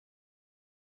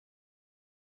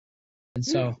And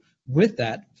so with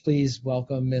that, please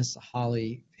welcome Miss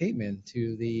Holly Pateman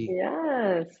to the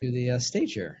Yes,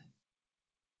 stage here.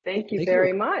 thank you Take it away.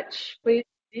 very much. Pleased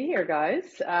to be here,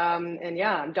 guys. And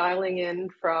yeah, I'm dialing in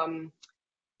from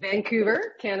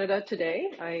Vancouver, Canada today.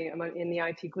 I am in the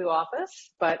IT Glue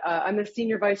office, but I'm the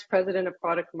Senior Vice President of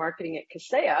Product Marketing at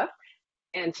Kaseya.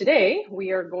 And today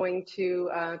we are going to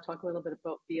talk a little bit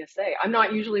about VSA. I'm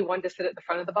not usually one to sit at the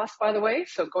front of the bus, by the way,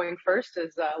 so going first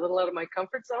is a little out of my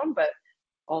comfort zone, but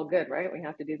all good, right? We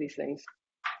have to do these things.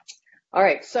 All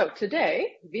right, so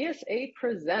today, VSA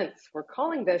presents. We're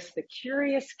calling this the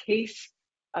curious case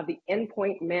of the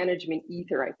endpoint management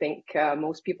ether. I think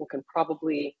most people can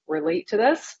probably relate to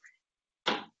this.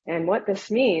 And what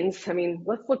this means, I mean,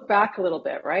 let's look back a little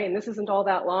bit, right? And this isn't all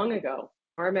that long ago.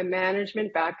 RMM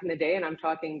management back in the day, and I'm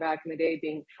talking back in the day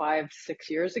being 5, 6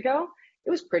 years ago, it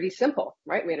was pretty simple,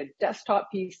 right? We had a desktop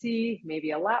PC,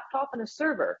 maybe a laptop and a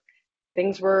server.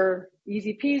 Things were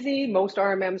easy peasy. Most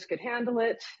RMMs could handle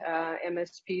it.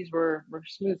 MSPs were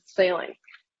smooth sailing.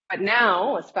 But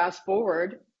now, let's fast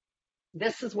forward.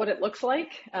 This is what it looks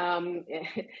like, and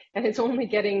it's only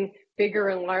getting bigger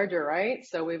and larger, right?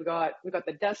 So we've got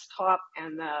the desktop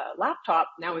and the laptop.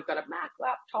 Now we've got a Mac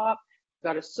laptop, we've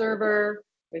got a server,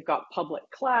 we've got public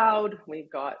cloud, we've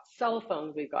got cell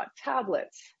phones, we've got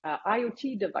tablets,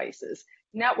 IoT devices,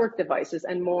 network devices,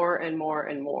 and more and more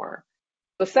and more.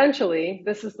 Essentially,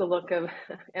 this is the look of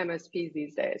MSPs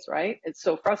these days, right? It's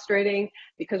so frustrating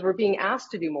because we're being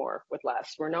asked to do more with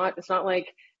less. It's not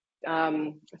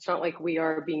like we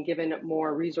are being given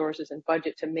more resources and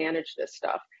budget to manage this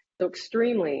stuff. So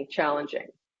extremely challenging.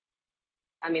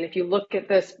 I mean, if you look at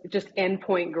this just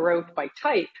endpoint growth by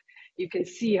type, you can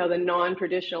see how the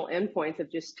non-traditional endpoints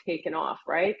have just taken off,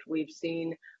 right? We've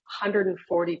seen 142%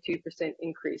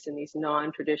 increase in these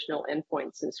non-traditional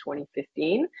endpoints since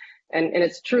 2015. And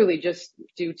it's truly just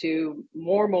due to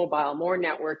more mobile, more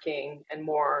networking, and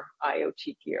more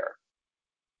IoT gear.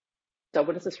 So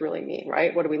what does this really mean,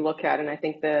 right? What do we look at? And I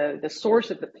think the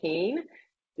source of the pain,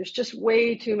 there's just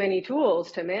way too many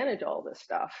tools to manage all this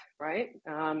stuff, right?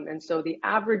 And so the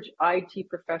average IT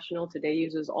professional today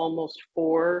uses almost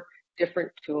 4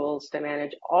 different tools to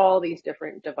manage all these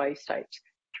different device types,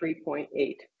 3.8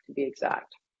 to be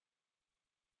exact.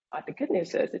 But the good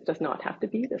news is it does not have to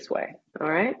be this way, all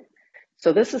right?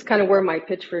 So this is kind of where my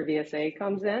pitch for VSA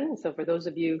comes in. So for those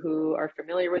of you who are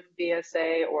familiar with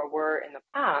VSA or were in the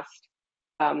past,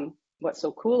 what's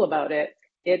so cool about it,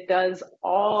 it does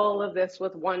all of this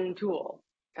with one tool.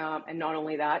 And not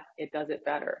only that, it does it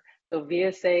better. So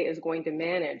VSA is going to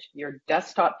manage your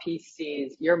desktop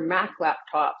PCs, your Mac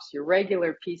laptops, your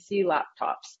regular PC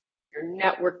laptops, your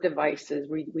network devices.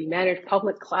 We manage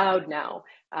public cloud now.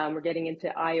 We're getting into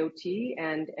IoT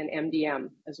and MDM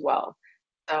as well.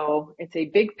 So it's a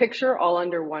big picture all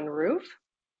under one roof.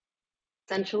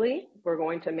 Essentially, we're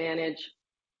going to manage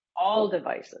all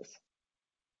devices,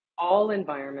 all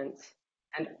environments,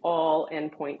 and all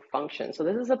endpoint functions. So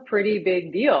this is a pretty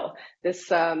big deal.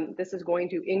 This is going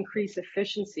to increase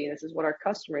efficiency. This is what our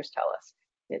customers tell us.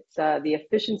 It's the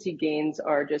efficiency gains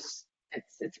are just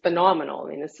it's phenomenal. I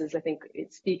mean, I think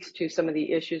it speaks to some of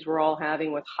the issues we're all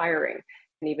having with hiring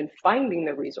and even finding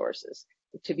the resources.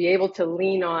 To be able to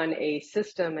lean on a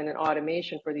system and an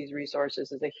automation for these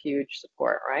resources is a huge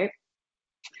support, right?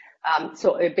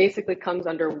 So it basically comes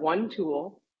under one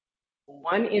tool,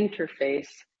 one interface,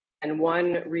 and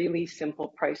one really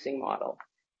simple pricing model.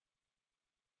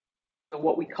 So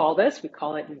what we call this, we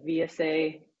call it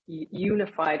VSA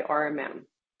Unified RMM.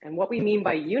 And what we mean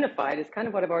by unified is kind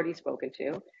of what I've already spoken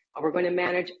to. We're going to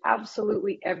manage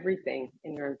absolutely everything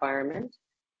in your environment.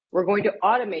 We're going to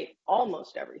automate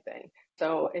almost everything.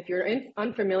 So if you're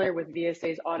unfamiliar with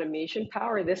VSA's automation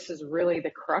power, this is really the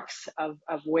crux of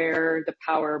where the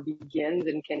power begins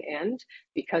and can end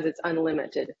because it's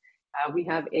unlimited. We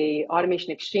have a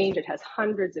automation exchange that has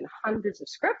hundreds and hundreds of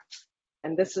scripts.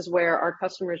 And this is where our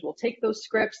customers will take those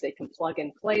scripts, they can plug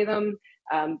and play them,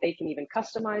 they can even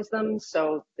customize them.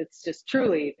 So it's just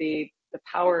truly the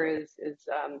power is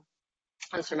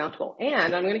unsurmountable.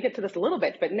 And I'm going to get to this a little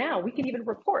bit, but now we can even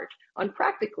report on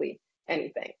practically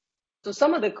anything. So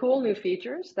some of the cool new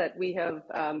features that we have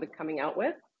been coming out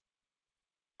with.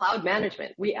 Cloud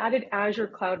management. We added Azure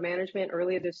Cloud Management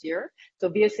earlier this year. So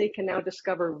VSA can now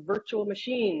discover virtual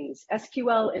machines,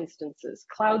 SQL instances,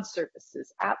 cloud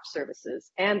services, app services,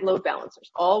 and load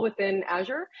balancers, all within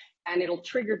Azure. And it'll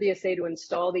trigger VSA to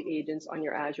install the agents on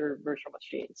your Azure virtual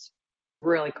machines.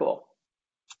 Really cool.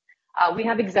 We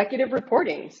have executive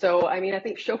reporting. So, I mean, I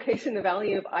think showcasing the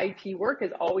value of IT work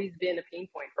has always been a pain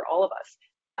point for all of us.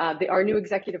 Our new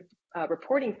executive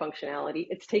reporting functionality,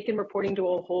 it's taken reporting to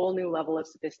a whole new level of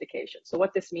sophistication. So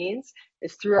what this means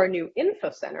is through our new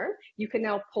info center, you can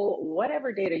now pull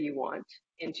whatever data you want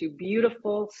into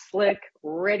beautiful, slick,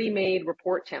 ready-made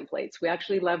report templates. We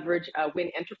actually leverage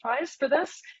Win Enterprise for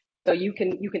this. So you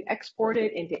can export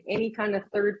it into any kind of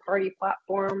third-party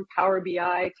platform, Power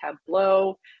BI,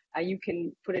 Tableau. You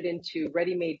can put it into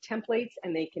ready-made templates,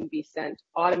 and they can be sent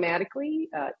automatically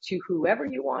to whoever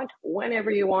you want, whenever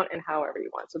you want, and however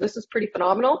you want. So this is pretty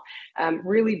phenomenal.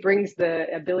 Really brings the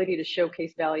ability to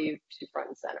showcase value to front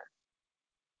and center.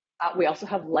 We also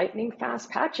have lightning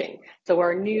fast patching. So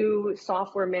our new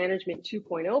software management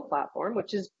 2.0 platform,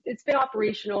 it's been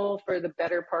operational for the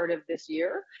better part of this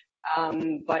year.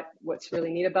 But what's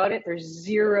really neat about it, there's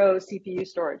 0 CPU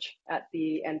storage at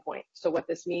the endpoint. So what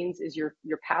this means is your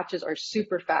patches are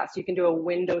super fast. You can do a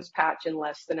Windows patch in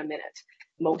less than a minute.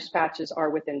 Most patches are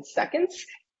within seconds.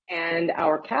 And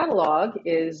our catalog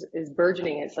is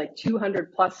burgeoning. It's like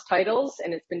 200 plus titles,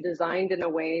 and it's been designed in a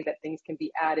way that things can be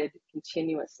added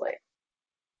continuously.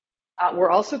 We're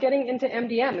also getting into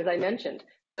MDM, as I mentioned.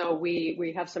 So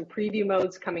we have some preview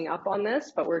modes coming up on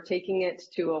this, but we're taking it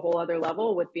to a whole other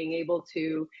level with being able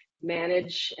to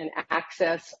manage and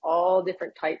access all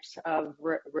different types of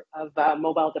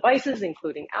mobile devices,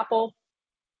 including Apple.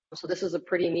 So this is a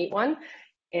pretty neat one.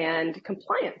 And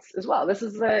compliance as well. This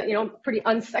is a pretty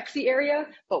unsexy area,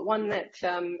 but one that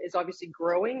is obviously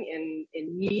growing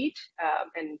in need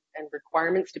and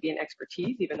requirements to be an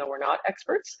expertise, even though we're not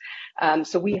experts.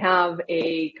 So we have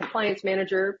a compliance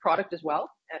manager product as well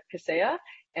at Kaseya,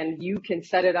 and you can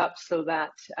set it up so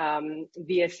that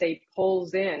VSA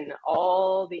pulls in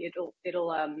all the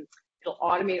it'll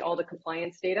automate all the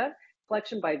compliance data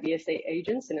collection by VSA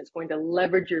agents, and it's going to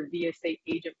leverage your VSA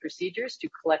agent procedures to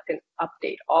collect and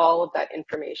update all of that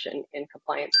information in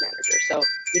Compliance Manager. So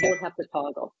you don't have to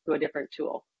toggle to a different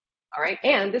tool. All right,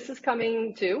 and this is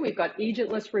coming too. We've got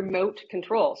agentless remote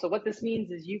control. So what this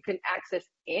means is you can access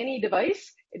any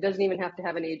device. It doesn't even have to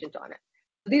have an agent on it.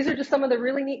 These are just some of the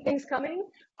really neat things coming,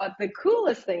 but the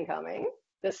coolest thing coming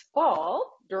this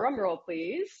fall, drum roll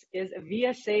please, is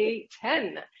VSA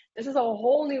 10. This is a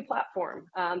whole new platform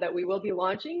that we will be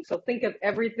launching. So think of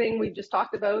everything we've just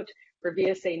talked about for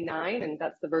VSA 9, and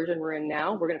that's the version we're in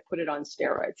now. We're going to put it on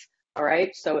steroids. All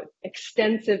right, so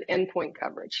extensive endpoint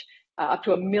coverage, up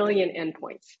to 1 million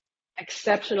endpoints,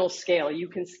 exceptional scale. You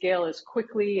can scale as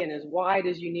quickly and as wide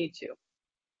as you need to.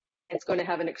 It's going to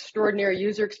have an extraordinary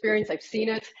user experience. I've seen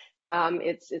it.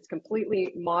 It's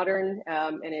completely modern,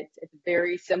 and it's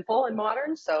very simple and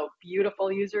modern. So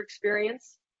beautiful user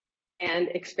experience and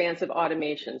expansive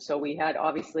automation. So we had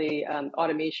obviously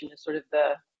automation is sort of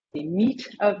the meat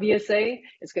of VSA.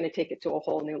 It's going to take it to a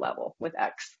whole new level with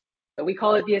X. So we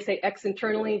call it VSA X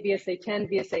internally, VSA 10,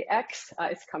 VSA X.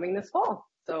 It's coming this fall.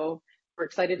 So we're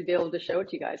excited to be able to show it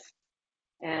to you guys.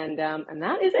 And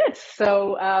that is it.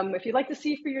 So if you'd like to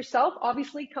see for yourself,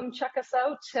 obviously come check us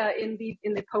out in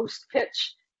the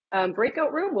post-pitch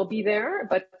breakout room. We'll be there.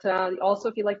 But also,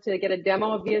 if you'd like to get a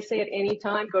demo of VSA at any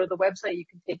time, go to the website. You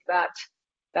can take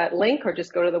that link or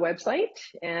just go to the website.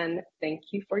 And thank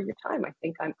you for your time. I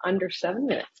think I'm under 7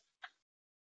 minutes.